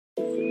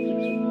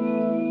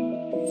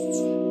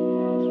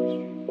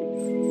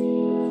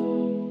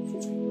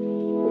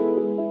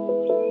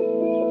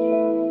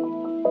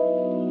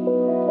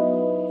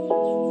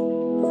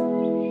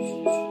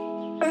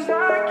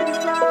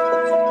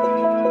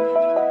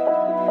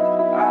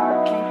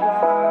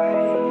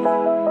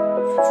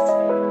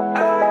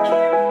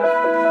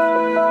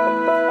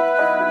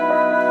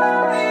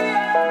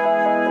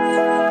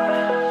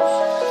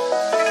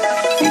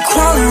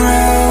Crawling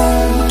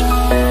around,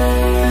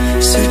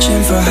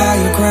 searching for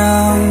higher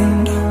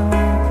ground.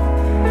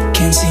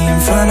 Can't see in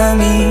front of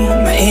me,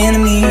 my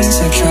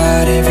enemies. I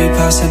tried every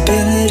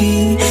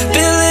possibility,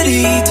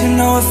 ability to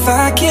know if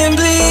I can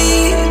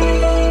bleed.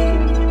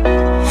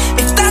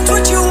 If that's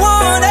what you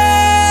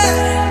wanted,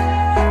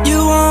 you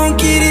won't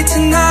get it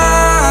tonight.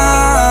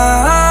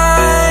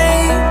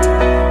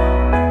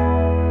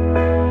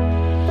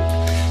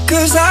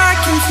 'Cause I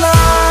can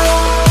fly,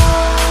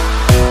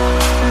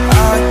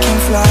 I can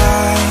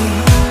fly,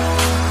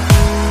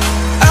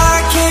 I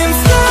can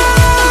fly,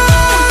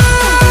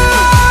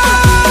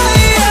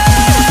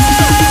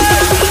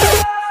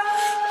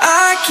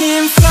 I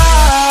can fly.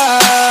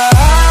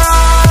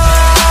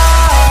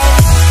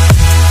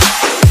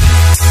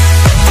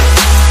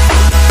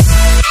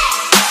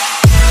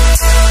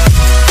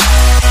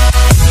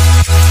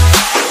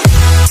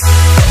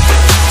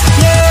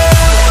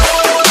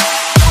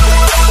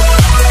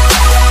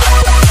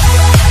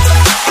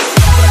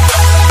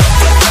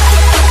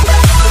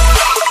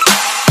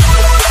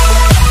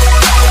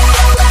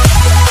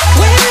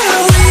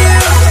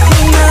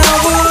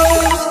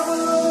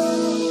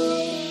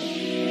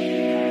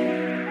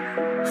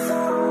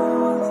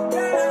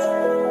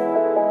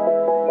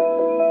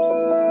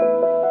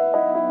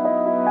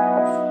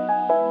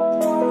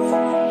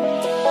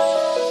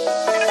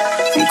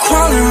 I'm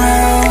crawling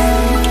around,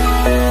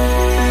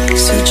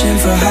 searching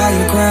for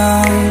higher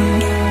ground.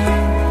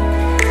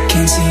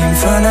 Can't see in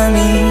front of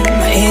me,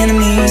 my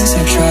enemies.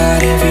 I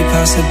tried every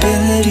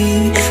possibility,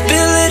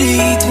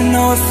 ability to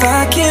know if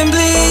I can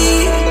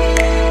bleed.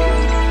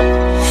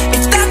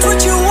 If that's what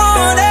you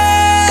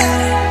wanted,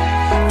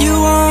 you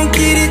won't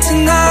get it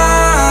tonight.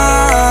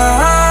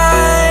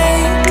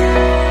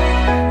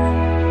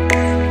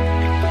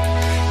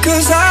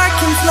 'Cause I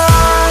can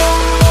fly,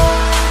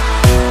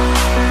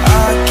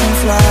 I can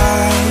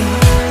fly,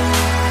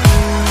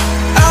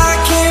 I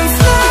can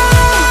fly,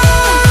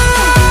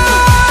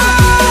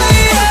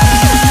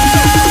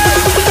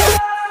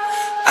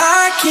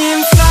 I can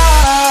fly.